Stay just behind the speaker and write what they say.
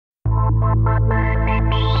This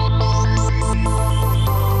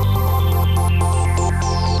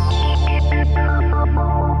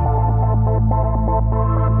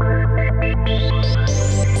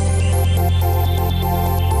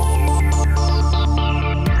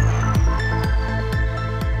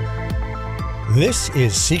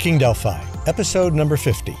is Seeking Delphi, episode number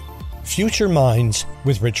 50, Future Minds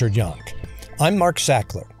with Richard Yonck. I'm Mark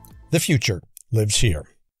Sackler. The future lives here.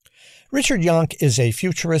 Richard Yonck is a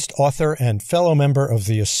futurist, author, and fellow member of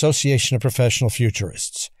the Association of Professional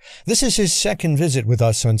Futurists. This is his second visit with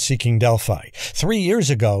us on Seeking Delphi. 3 years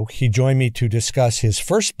ago, he joined me to discuss his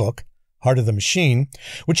first book, Heart of the Machine,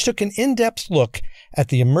 which took an in-depth look at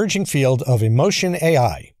the emerging field of emotion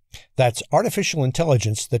AI. That's artificial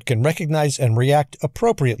intelligence that can recognize and react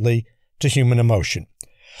appropriately to human emotion.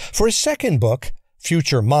 For his second book,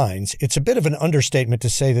 Future Minds, it's a bit of an understatement to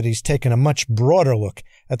say that he's taken a much broader look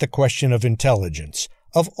at the question of intelligence,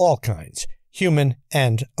 of all kinds, human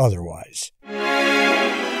and otherwise.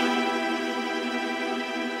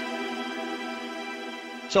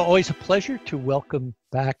 So always a pleasure to welcome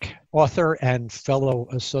back author and fellow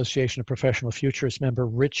Association of Professional Futurists member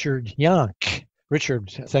Richard Yonck.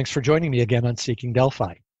 Richard, thanks for joining me again on Seeking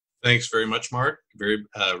Delphi. Thanks very much, Mark.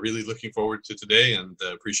 Really looking forward to today and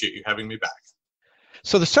appreciate you having me back.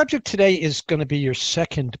 So the subject today is going to be your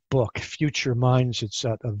second book, Future Minds. It's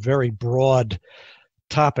a very broad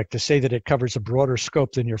topic. To say that it covers a broader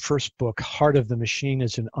scope than your first book, Heart of the Machine,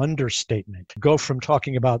 is an understatement. Go from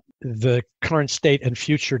talking about the current state and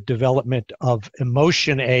future development of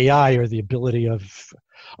emotion AI, or the ability of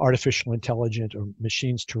artificial intelligence or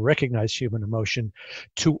machines to recognize human emotion,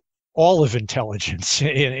 to all of intelligence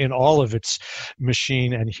in all of its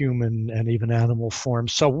machine and human and even animal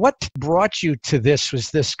forms. So what brought you to this? Was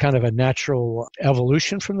this kind of a natural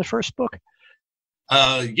evolution from the first book?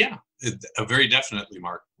 Very definitely,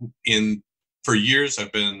 Mark. For years,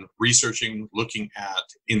 I've been researching, looking at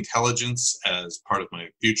intelligence as part of my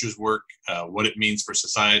futures work, what it means for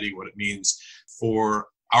society, what it means for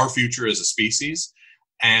our future as a species.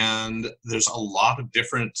 And there's a lot of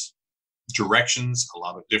different directions, a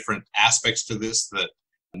lot of different aspects to this that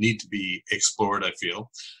need to be explored, I feel.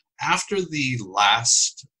 After the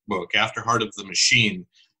last book, after Heart of the Machine,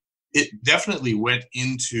 it definitely went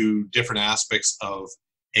into different aspects of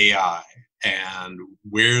AI and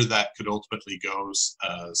where that could ultimately go,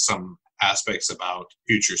 some aspects about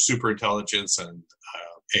future superintelligence and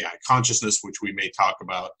AI consciousness, which we may talk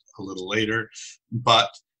about a little later. But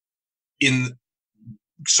in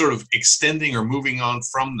sort of extending or moving on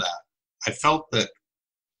from that, I felt that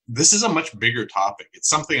this is a much bigger topic. It's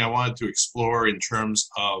something I wanted to explore in terms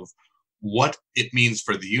of what it means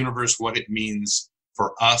for the universe, what it means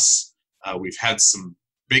for us. We've had some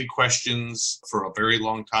big questions for a very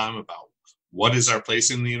long time about what is our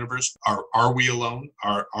place in the universe? Are we alone?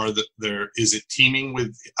 Is it teeming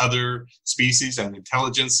with other species and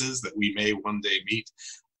intelligences that we may one day meet?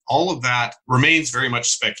 All of that remains very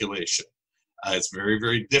much speculation. It's very,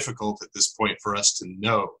 very difficult at this point for us to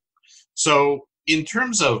know. So in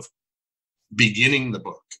terms of beginning the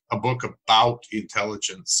book, a book about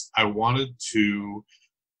intelligence, I wanted to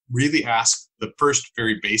really ask the first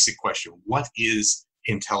very basic question: what is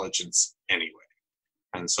intelligence anyway?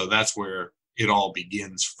 And so that's where it all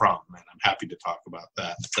begins from. And I'm happy to talk about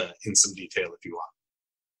that in some detail if you want.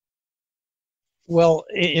 Well,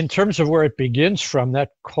 in terms of where it begins from, that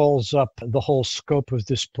calls up the whole scope of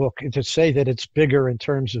this book. And to say that it's bigger in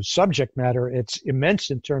terms of subject matter, it's immense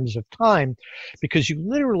in terms of time, because you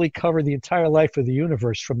literally cover the entire life of the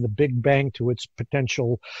universe from the Big Bang to its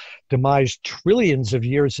potential demise trillions of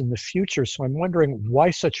years in the future. So I'm wondering why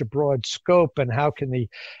such a broad scope, and how can the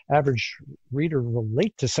average reader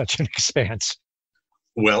relate to such an expanse?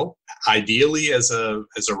 Well, ideally, as a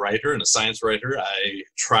writer and a science writer, I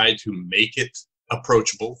try to make it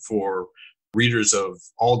approachable for readers of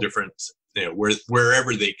all different,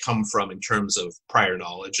 wherever they come from in terms of prior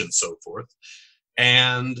knowledge and so forth.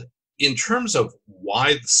 And in terms of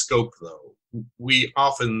why the scope, though, we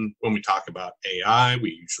often, when we talk about AI,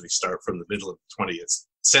 we usually start from the middle of the 20th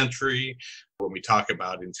century. When we talk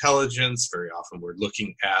about intelligence, very often we're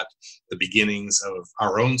looking at the beginnings of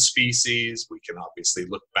our own species. We can obviously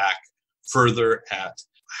look back further at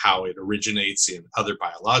how it originates in other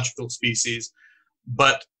biological species.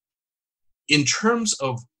 But in terms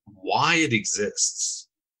of why it exists,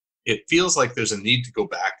 it feels like there's a need to go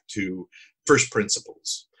back to first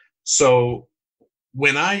principles. So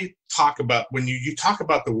when you talk about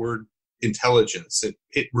the word intelligence,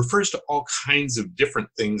 it refers to all kinds of different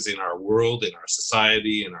things in our world, in our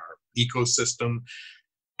society, in our ecosystem.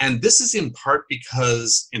 And this is in part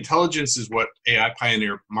because intelligence is what AI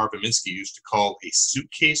pioneer Marvin Minsky used to call a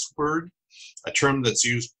suitcase word, a term that's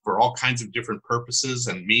used for all kinds of different purposes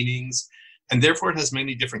and meanings, and therefore it has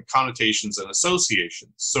many different connotations and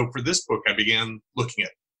associations. So for this book, I began looking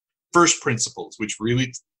at first principles, which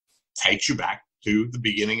really takes you back to the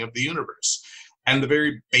beginning of the universe, and the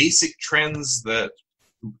very basic trends that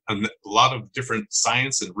a lot of different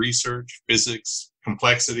science and research, physics,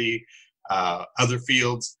 complexity, other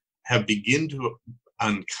fields have begun to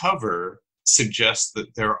uncover suggest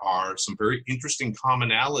that there are some very interesting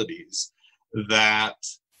commonalities that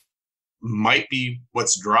might be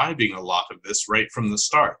what's driving a lot of this right from the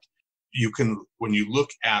start. You can, when you look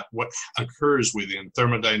at what occurs within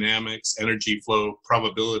thermodynamics, energy flow,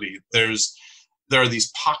 probability, there are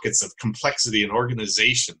these pockets of complexity and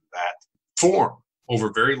organization that form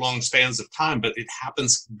over very long spans of time, but it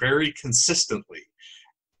happens very consistently.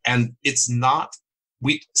 And it's not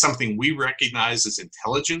something we recognize as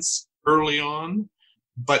intelligence early on,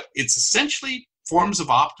 but it's essentially forms of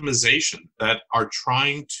optimization that are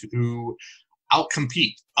trying to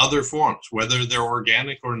outcompete other forms, whether they're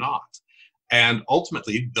organic or not. And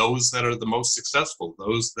ultimately, those that are the most successful,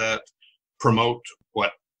 those that promote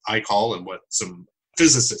what I call and what some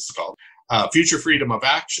physicists call future freedom of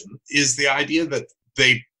action, is the idea that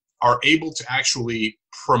they are able to actually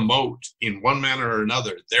promote in one manner or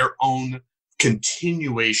another their own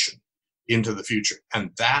continuation into the future.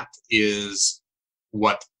 And that is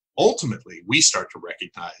what ultimately we start to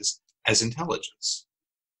recognize as intelligence.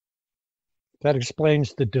 That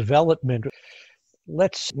explains the development.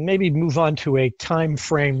 Let's maybe move on to a time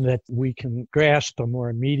frame that we can grasp, a more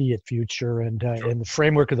immediate future. And in the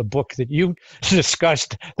framework of the book that you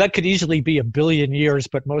discussed, that could easily be 1 billion years,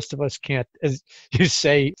 but most of us can't, as you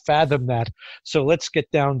say, fathom that. So let's get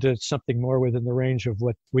down to something more within the range of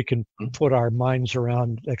what we can put our minds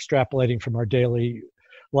around, extrapolating from our daily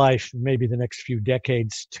life, maybe the next few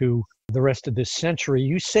decades to the rest of this century.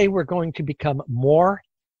 You say we're going to become more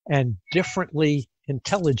and differently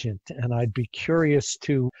intelligent, and I'd be curious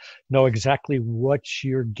to know exactly what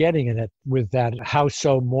you're getting at it with that. How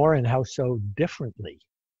so more and how so differently?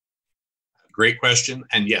 Great question.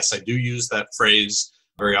 And yes, I do use that phrase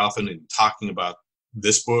very often in talking about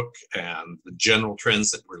this book and the general trends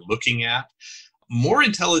that we're looking at. More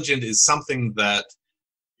intelligent is something that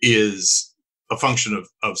is a function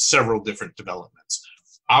of several different developments.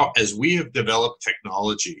 As we have developed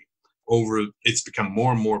technology it's become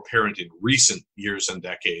more and more apparent in recent years and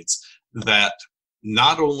decades that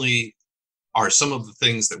not only are some of the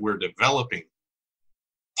things that we're developing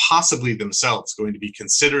possibly themselves going to be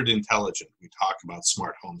considered intelligent. We talk about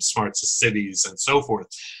smart homes, smart cities, and so forth.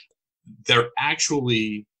 They're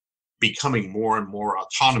actually becoming more and more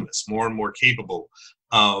autonomous, more and more capable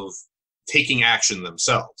of taking action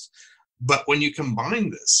themselves. But when you combine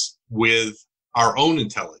this with our own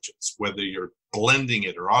intelligence, whether you're blending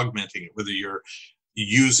it or augmenting it, whether you're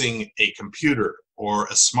using a computer or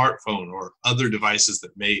a smartphone or other devices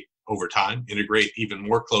that may, over time, integrate even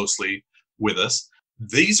more closely with us,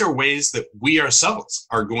 these are ways that we ourselves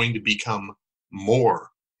are going to become more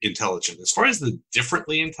intelligent. As far as the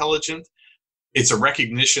differently intelligent, it's a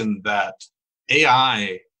recognition that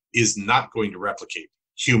AI is not going to replicate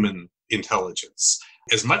human intelligence.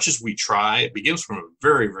 As much as we try, it begins from a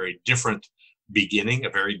very, very different beginning, a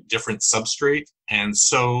very different substrate. And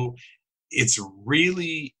so it's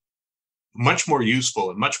really much more useful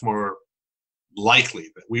and much more likely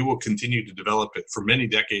that we will continue to develop it for many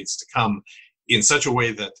decades to come in such a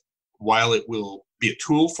way that while it will be a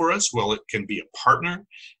tool for us, while it can be a partner,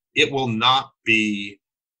 it will not be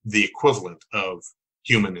the equivalent of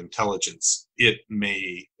human intelligence. It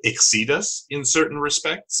may exceed us in certain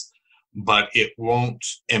respects, but it won't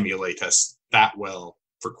emulate us that well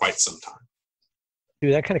for quite some time.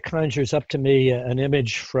 That kind of conjures up to me an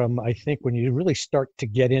image from, I think, when you really start to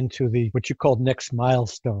get into what you call next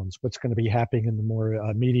milestones, what's going to be happening in the more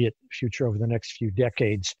immediate future over the next few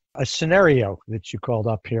decades. A scenario that you called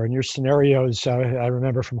up here, and your scenarios, I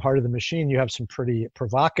remember from Heart of the Machine, you have some pretty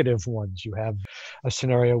provocative ones. You have a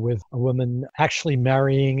scenario with a woman actually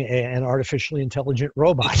marrying an artificially intelligent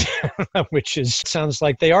robot, which sounds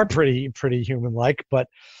like they are pretty human-like, but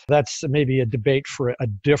that's maybe a debate for a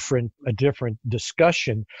different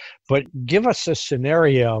discussion. But give us a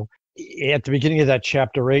scenario at the beginning of that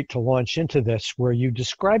chapter 8 to launch into this, where you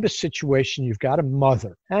describe a situation. You've got a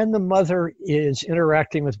mother, and the mother is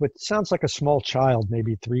interacting with what sounds like a small child,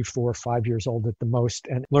 maybe 3, 4, 5 years old at the most,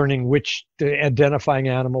 and learning identifying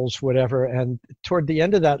animals, whatever. And toward the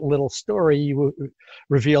end of that little story, you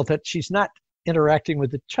reveal that she's not interacting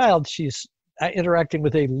with the child. She's interacting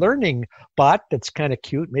with a learning bot that's kind of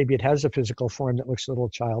cute. Maybe it has a physical form that looks a little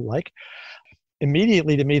childlike.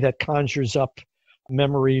 Immediately to me, that conjures up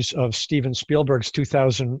memories of Steven Spielberg's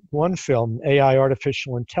 2001 film, AI,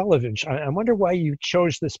 Artificial Intelligence. I wonder why you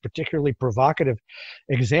chose this particularly provocative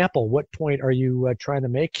example. What point are you trying to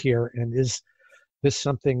make here? And is this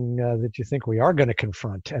something that you think we are going to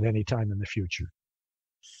confront at any time in the future?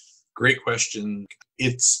 Great question.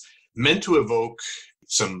 It's meant to evoke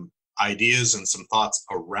some ideas and some thoughts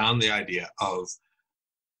around the idea of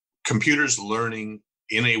computers learning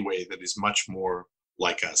in a way that is much more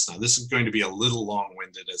like us. Now, this is going to be a little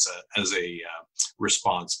long-winded as a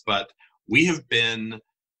response, but we have been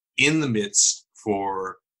in the midst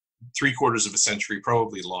for 3/4 of a century,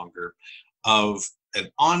 probably longer, of an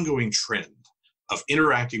ongoing trend of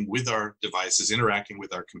interacting with our devices, interacting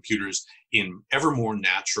with our computers in ever more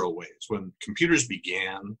natural ways. When computers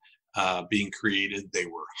began being created, they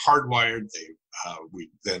were hardwired. We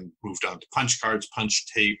then moved on to punch cards, punch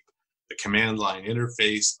tape, the command line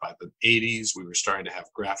interface. By the 80s, we were starting to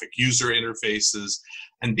have graphic user interfaces.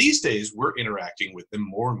 And these days, we're interacting with them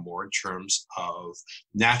more and more in terms of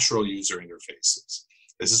natural user interfaces.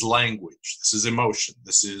 This is language, this is emotion,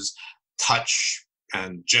 this is touch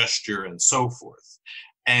and gesture and so forth.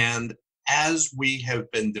 And as we have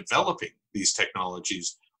been developing these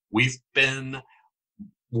technologies, we've been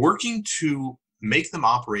working to make them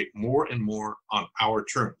operate more and more on our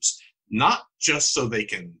terms, not just so they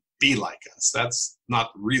can be like us. That's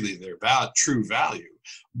not really their true value,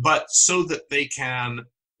 but so that they can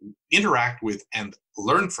interact with and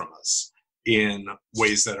learn from us in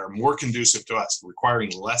ways that are more conducive to us,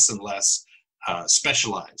 requiring less and less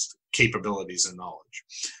specialized capabilities and knowledge.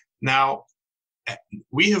 Now,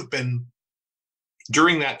 we have been,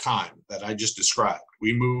 during that time that I just described,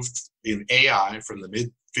 we moved in AI from the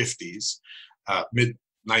mid-50s,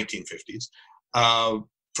 mid-1950s,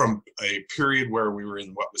 from a period where we were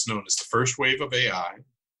in what was known as the first wave of AI,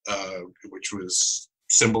 which was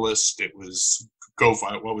symbolist. It was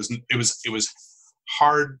it was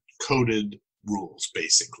hard-coded rules,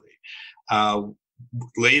 basically.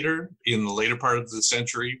 Later, in the later part of the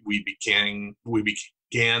century, we began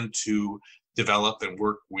to develop and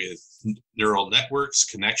work with neural networks,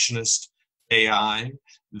 connectionist AI,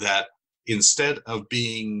 that instead of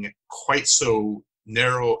being quite so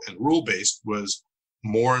narrow and rule-based, was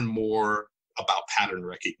more and more about pattern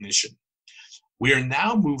recognition. We are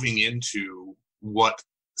now moving into what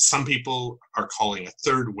some people are calling a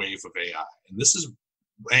third wave of AI. And this is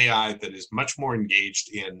AI that is much more engaged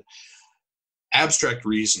in abstract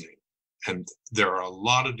reasoning. And there are a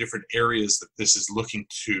lot of different areas that this is looking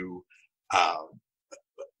to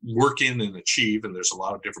work in and achieve. And there's a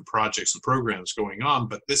lot of different projects and programs going on.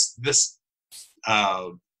 But these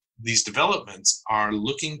developments are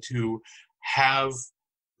looking to have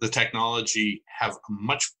the technology have a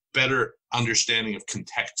much better understanding of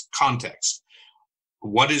context.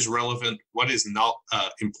 What is relevant, what is not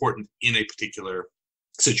important in a particular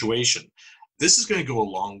situation. This is going to go a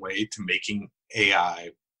long way to making AI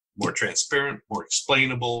more transparent, more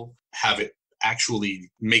explainable, have it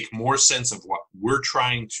actually make more sense of what we're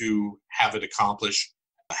trying to have it accomplish,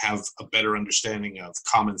 have a better understanding of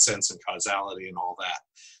common sense and causality and all that.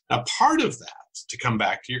 Now, part of that, to come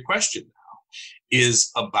back to your question now,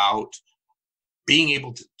 is about being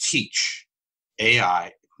able to teach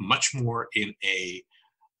AI much more in a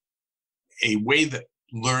way that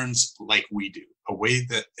learns like we do, a way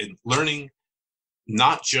that in learning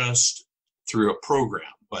not just through a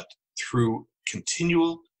program, but through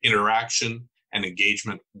continual interaction and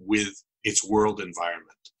engagement with its world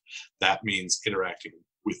environment. That means interacting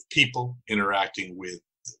with people, interacting with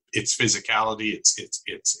its physicality,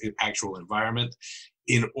 its actual environment,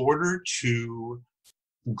 in order to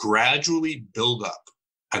gradually build up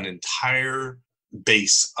an entire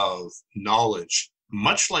base of knowledge,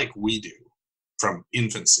 much like we do from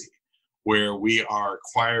infancy, where we are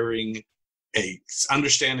acquiring a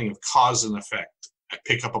understanding of cause and effect. I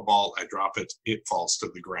pick up a ball, I drop it, it falls to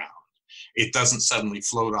the ground. It doesn't suddenly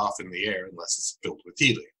float off in the air unless it's filled with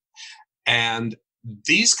helium. And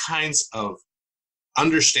these kinds of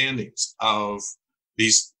understandings of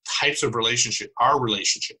these types of our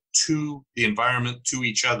relationship to the environment, to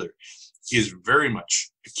each other, is very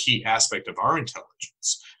much a key aspect of our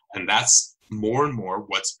intelligence. And that's more and more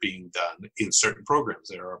what's being done in certain programs.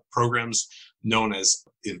 There are programs known as,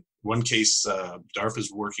 in one case, DARPA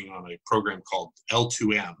is working on a program called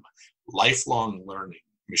L2M, Lifelong Learning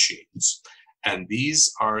Machines. And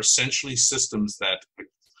these are essentially systems that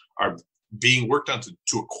are being worked on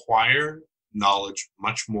to acquire knowledge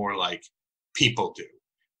much more like people do.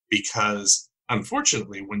 Because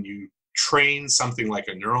unfortunately, when you train something like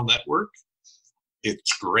a neural network,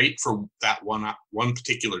 it's great for that one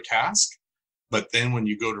particular task. But then when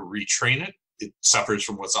you go to retrain it, it suffers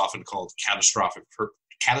from what's often called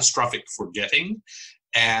catastrophic forgetting.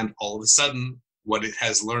 And all of a sudden, what it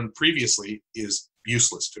has learned previously is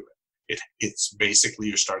useless to it. It's basically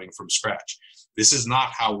you're starting from scratch. This is not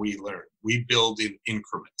how we learn. We build in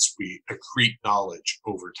increments. We accrete knowledge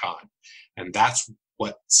over time. And that's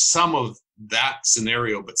what some of that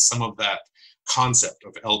scenario, but some of that concept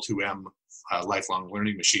of L2M, lifelong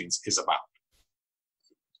learning machines, is about.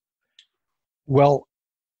 Well,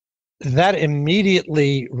 that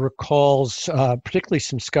immediately recalls particularly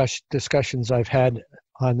some discussions I've had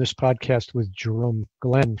on this podcast with Jerome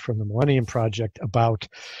Glenn from the Millennium Project about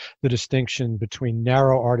the distinction between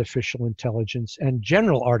narrow artificial intelligence and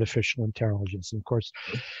general artificial intelligence. And of course,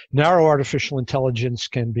 narrow artificial intelligence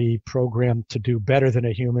can be programmed to do better than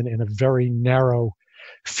a human in a very narrow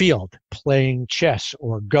field, playing chess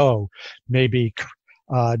or Go, maybe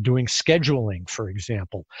doing scheduling, for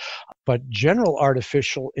example. But general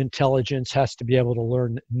artificial intelligence has to be able to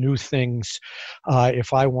learn new things.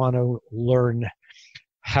 If I want to learn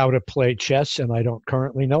how to play chess, and I don't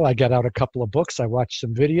currently know, I get out a couple of books, I watch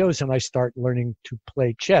some videos, and I start learning to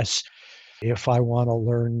play chess. If I want to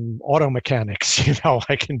learn auto mechanics,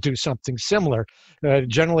 I can do something similar.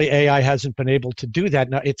 Generally, AI hasn't been able to do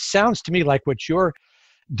that. Now, it sounds to me like what you're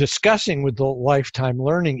discussing with the lifetime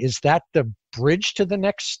learning, is that the bridge to the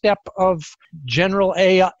next step of general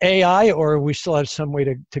AI, or we still have some way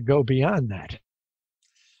to go beyond that?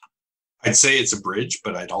 I'd say it's a bridge,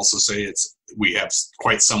 but I'd also say we have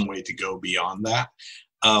quite some way to go beyond that.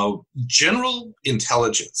 General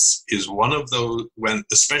intelligence is one of those,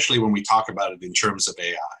 especially when we talk about it in terms of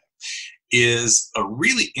AI, is a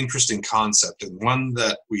really interesting concept, and one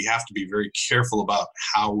that we have to be very careful about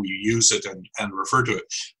how we use it and refer to it.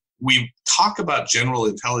 We talk about general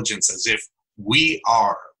intelligence as if we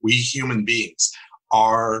human beings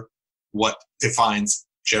are what defines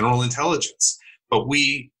general intelligence. But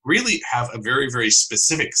we really have a very, very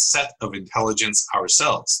specific set of intelligence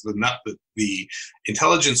ourselves. The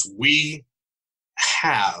intelligence we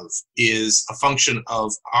have is a function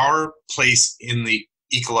of our place in the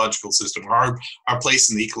ecological system, our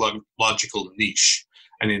place in the ecological niche.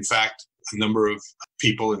 And in fact, a number of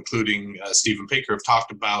people, including Stephen Pinker, have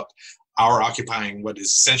talked about our occupying what is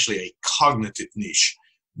essentially a cognitive niche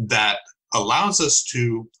that allows us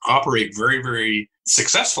to operate very, very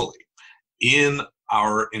successfully in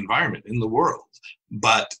our environment, in the world.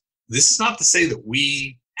 But this is not to say that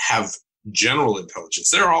we have general intelligence.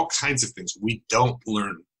 There are all kinds of things we don't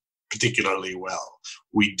learn particularly well.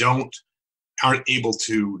 We aren't able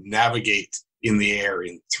to navigate in the air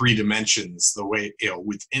in 3 dimensions the way,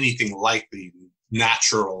 with anything like the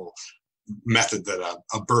natural method that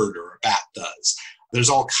a bird or a bat does. There's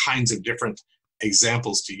all kinds of different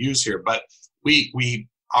examples to use here, but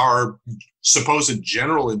our supposed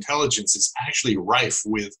general intelligence is actually rife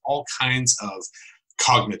with all kinds of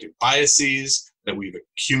cognitive biases that we've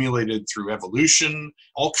accumulated through evolution,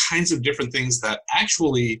 all kinds of different things that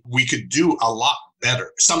actually we could do a lot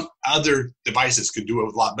better. Some other devices could do a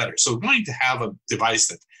lot better. So going to have a device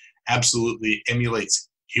that absolutely emulates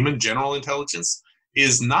human general intelligence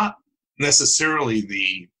is not necessarily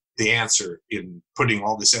the answer in putting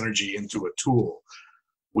all this energy into a tool.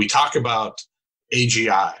 We talk about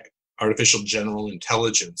AGI, artificial general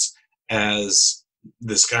intelligence, as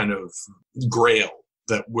this kind of grail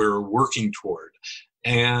that we're working toward.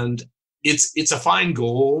 And it's a fine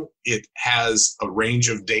goal. It has a range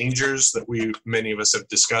of dangers that many of us have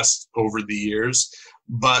discussed over the years.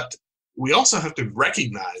 But we also have to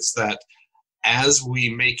recognize that as we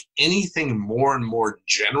make anything more and more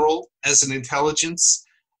general as an intelligence,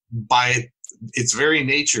 by its very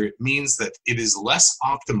nature, it means that it is less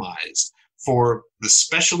optimized for the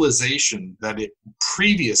specialization that it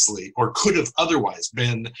previously or could have otherwise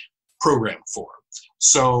been programmed for.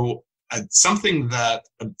 So something that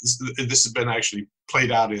this has been actually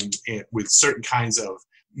played out with certain kinds of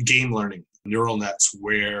game learning neural nets,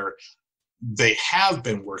 where they have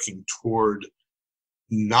been working toward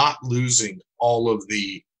not losing all of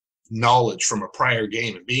the knowledge from a prior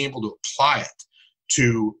game and being able to apply it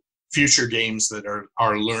to future games that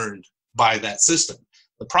are learned by that system.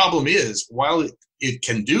 The problem is, while it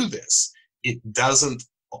can do this, it doesn't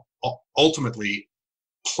ultimately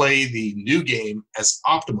play the new game as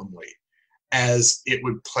optimally as it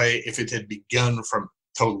would play if it had begun from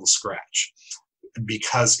total scratch,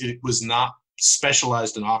 because it was not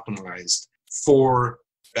specialized and optimized for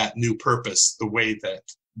that new purpose the way that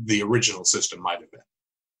the original system might have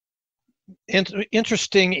been.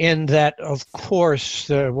 Interesting in that, of course,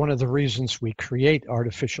 one of the reasons we create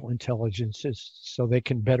artificial intelligence is so they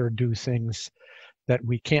can better do things that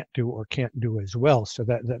we can't do or can't do as well. So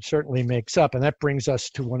that certainly makes up. And that brings us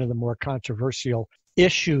to one of the more controversial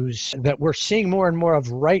issues that we're seeing more and more of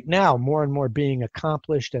right now, more and more being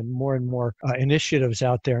accomplished and more initiatives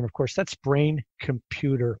out there. And of course, that's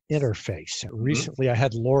brain-computer interface. Recently, I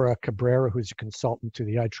had Laura Cabrera, who's a consultant to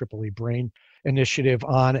the IEEE Brain Initiative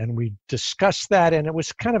on, and we discussed that, and it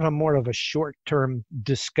was kind of a more of a short-term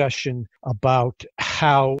discussion about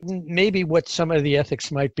how maybe what some of the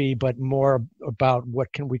ethics might be, but more about what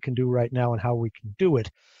we can do right now and how we can do it.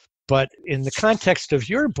 But in the context of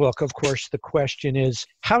your book, of course, the question is,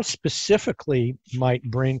 how specifically might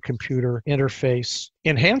brain-computer interface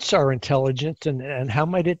enhance our intelligence, and how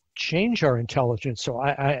might it change our intelligence? So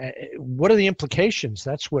what are the implications?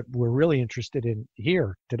 That's what we're really interested in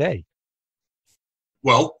here today.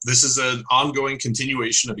 Well, this is an ongoing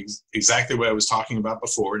continuation of exactly what I was talking about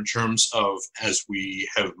before in terms of as we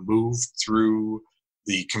have moved through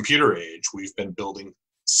the computer age, we've been building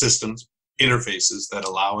systems, interfaces that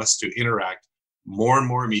allow us to interact more and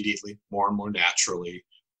more immediately, more and more naturally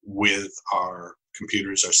with our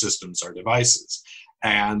computers, our systems, our devices.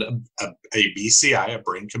 And a BCI, a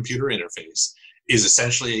brain-computer interface, is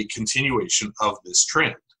essentially a continuation of this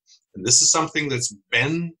trend. And this is something that's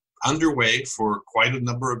been underway for quite a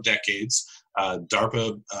number of decades.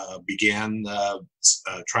 DARPA began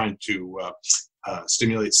trying to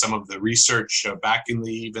stimulate some of the research back in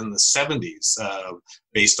even the 70s,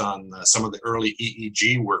 based on some of the early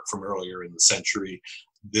EEG work from earlier in the century.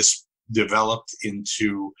 This developed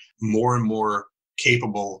into more and more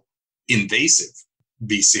capable invasive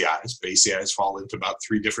BCIs. BCIs fall into about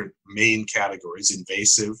three different main categories: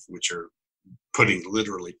 invasive, which are putting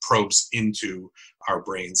literally probes into our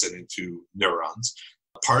brains and into neurons;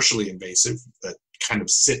 partially invasive, that kind of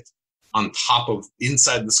sit on top of,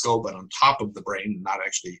 inside the skull, but on top of the brain, not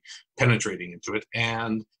actually penetrating into it;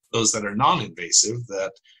 and those that are non-invasive,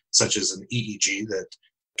 that such as an EEG that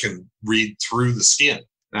can read through the skin.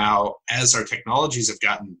 Now, as our technologies have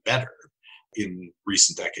gotten better in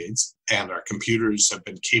recent decades, and our computers have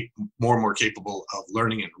been more and more capable of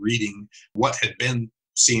learning and reading what had been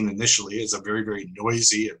seen initially as a very, very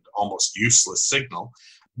noisy and almost useless signal,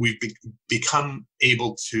 we've become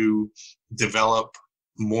able to develop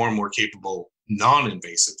more and more capable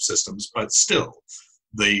non-invasive systems. But still,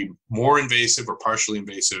 the more invasive or partially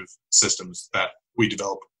invasive systems that we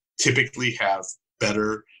develop typically have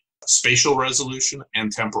better spatial resolution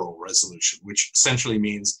and temporal resolution, which essentially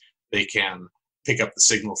means they can pick up the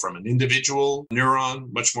signal from an individual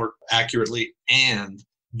neuron much more accurately and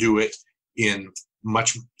do it in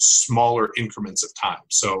much smaller increments of time.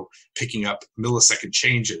 So picking up millisecond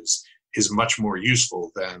changes is much more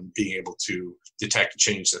useful than being able to detect a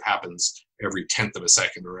change that happens every 10th of a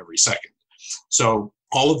second or every second. So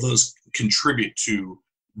all of those contribute to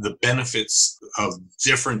the benefits of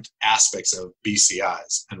different aspects of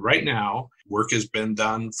BCIs. And right now, work has been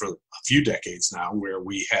done for a few decades now where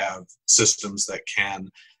we have systems that can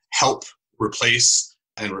help replace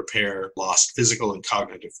and repair lost physical and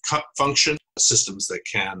cognitive function, systems that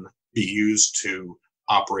can be used to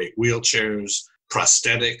operate wheelchairs,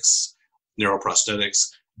 prosthetics, neuroprosthetics,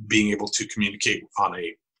 being able to communicate on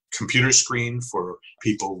a computer screen for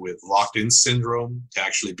people with locked-in syndrome to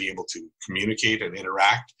actually be able to communicate and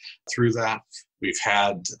interact through that. We've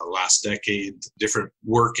had, last decade, different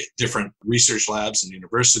work at different research labs and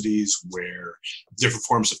universities where different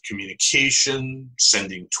forms of communication,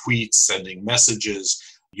 sending tweets, sending messages,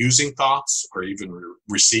 using thoughts, or even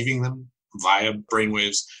receiving them via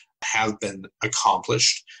brainwaves have been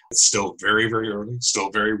accomplished. It's still very, very early, still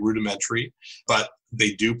very rudimentary, but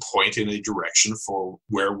they do point in a direction for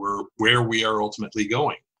where we are ultimately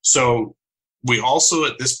going. So we also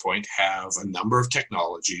at this point have a number of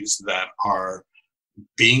technologies that are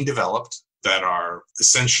being developed that are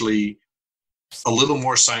essentially a little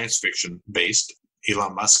more science fiction based.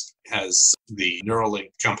 Elon Musk has the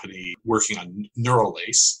Neuralink company working on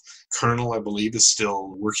Neuralace. Kernel, I believe, is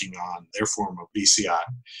still working on their form of BCI,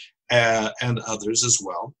 and others as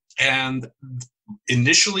well. And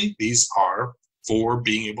initially, these are for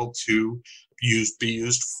being able to be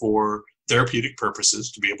used for therapeutic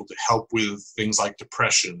purposes, to be able to help with things like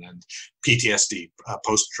depression and PTSD,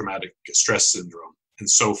 post-traumatic stress syndrome, and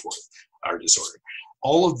so forth, our disorder.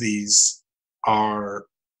 All of these are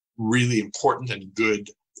really important and good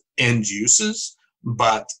end uses,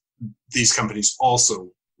 but these companies also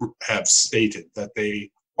have stated that they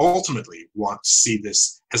ultimately want to see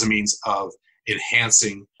this as a means of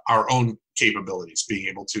enhancing our own capabilities, being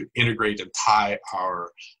able to integrate and tie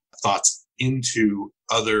our thoughts into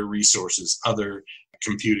other resources, other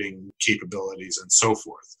computing capabilities, and so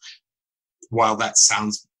forth. While that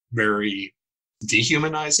sounds very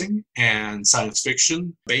dehumanizing and science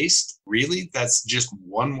fiction based, really, that's just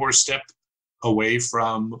one more step away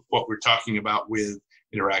from what we're talking about with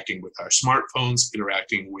interacting with our smartphones,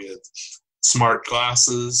 interacting with smart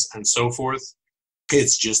glasses, and so forth.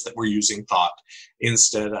 It's just that we're using thought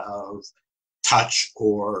instead of touch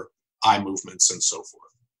or eye movements and so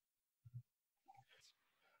forth.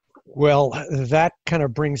 Well, that kind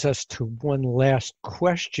of brings us to one last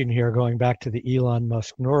question here, going back to the Elon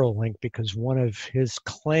Musk Neuralink, because one of his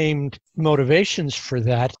claimed motivations for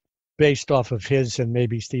that, based off of his and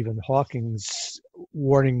maybe Stephen Hawking's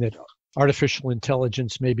warning that artificial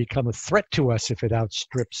intelligence may become a threat to us if it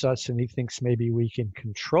outstrips us, and he thinks maybe we can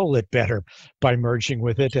control it better by merging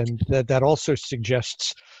with it. And that also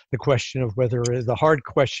suggests the question of whether the hard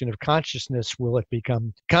question of consciousness, will it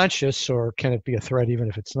become conscious, or can it be a threat even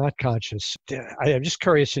if it's not conscious? I'm just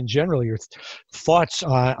curious in general, your thoughts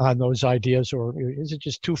on those ideas, or is it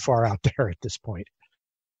just too far out there at this point?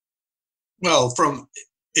 Well,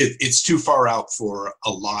 it's too far out for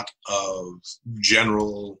a lot of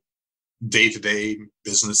general day-to-day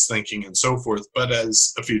business thinking and so forth. But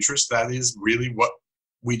as a futurist, that is really what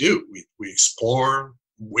we do. We explore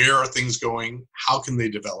where are things going, how can they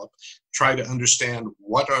develop, try to understand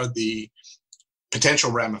what are the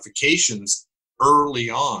potential ramifications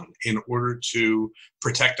early on in order to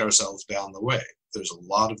protect ourselves down the way. There's a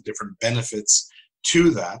lot of different benefits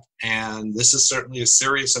to that, and this is certainly a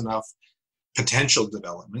serious enough potential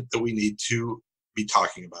development that we need to be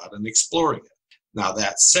talking about and exploring it. Now,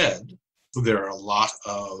 that said, there are a lot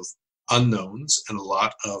of unknowns and a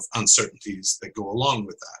lot of uncertainties that go along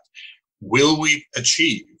with that. Will we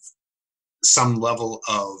achieve some level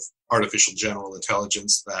of artificial general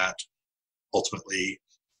intelligence that ultimately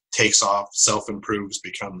takes off, self-improves,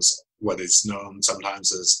 becomes what is known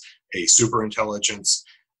sometimes as a superintelligence?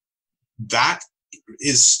 That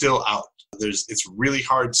is still out. It's really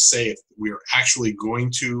hard to say if we're actually going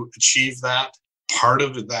to achieve that. Part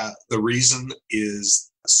of that, the reason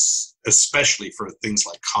is, especially for things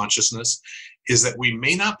like consciousness, is that we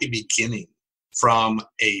may not be beginning from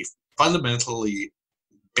a fundamentally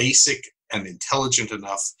basic and intelligent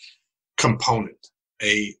enough component.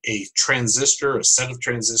 A transistor, a set of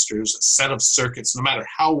transistors, a set of circuits, no matter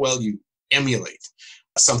how well you emulate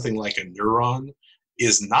something like a neuron,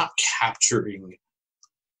 is not capturing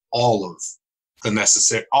all of the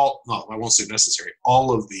necessary,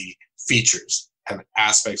 all of the features and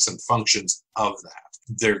aspects and functions of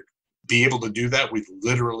that. Be able to do that, we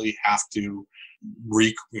literally have to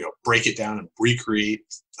break it down and recreate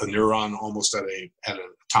a neuron almost at an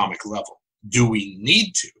atomic level. Do we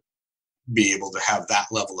need to be able to have that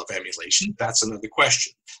level of emulation? That's another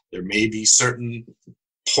question. There may be certain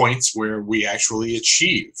points where we actually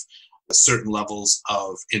achieve certain levels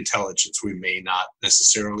of intelligence. We may not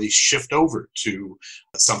necessarily shift over to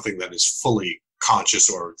something that is fully conscious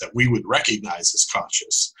or that we would recognize as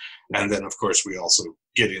conscious. And then, of course, we also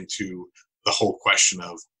get into the whole question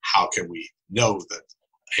of how can we know that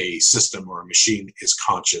a system or a machine is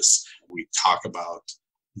conscious. We talk about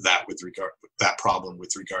that that problem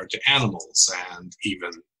with regard to animals, and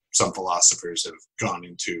even some philosophers have gone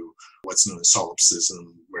into what's known as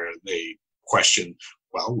solipsism, where they question,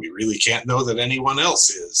 well, we really can't know that anyone else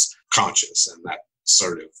is conscious, and that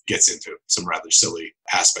sort of gets into some rather silly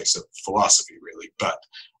aspects of philosophy, really. But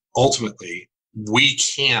ultimately, we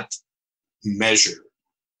can't measure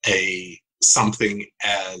something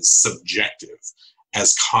as subjective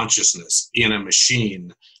as consciousness in a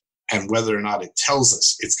machine, and whether or not it tells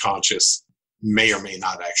us it's conscious may or may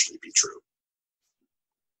not actually be true.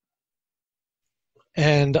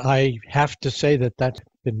 And I have to say that that's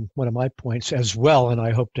been one of my points as well, and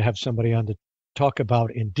I hope to have somebody on to talk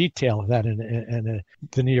about in detail that in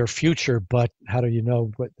the near future. But how do you know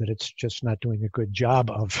that it's just not doing a good job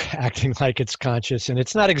of acting like it's conscious? And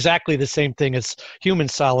it's not exactly the same thing as human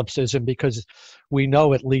solipsism, because we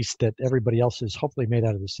know at least that everybody else is hopefully made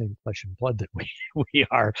out of the same flesh and blood that we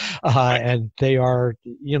are, and they are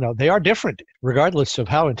different regardless of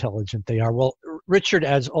how intelligent they are. Well, Richard,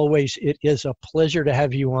 as always, it is a pleasure to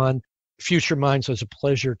have you on. Future Minds was a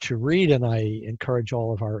pleasure to read, and I encourage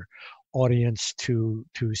all of our audience to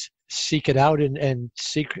seek it out and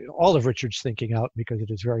seek all of Richard's thinking out, because it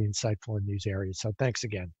is very insightful in these areas. So thanks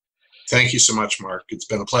again. Thank you so much, Mark. It's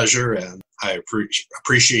been a pleasure, and I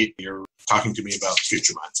appreciate your talking to me about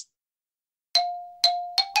Future Minds.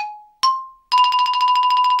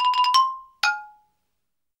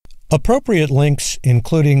 Appropriate links,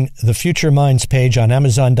 including the Future Minds page on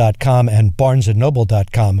Amazon.com and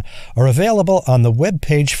BarnesandNoble.com, are available on the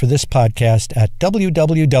webpage for this podcast at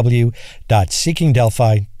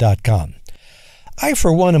www.seekingdelphi.com. I,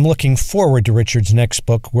 for one, am looking forward to Richard's next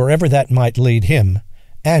book, wherever that might lead him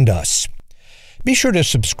and us. Be sure to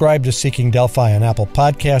subscribe to Seeking Delphi on Apple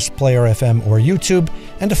Podcasts, Player FM, or YouTube,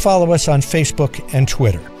 and to follow us on Facebook and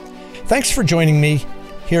Twitter. Thanks for joining me.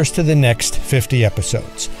 Here's to the next 50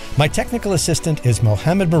 episodes. My technical assistant is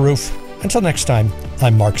Mohammed Maroof. Until next time,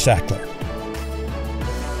 I'm Mark Sackler.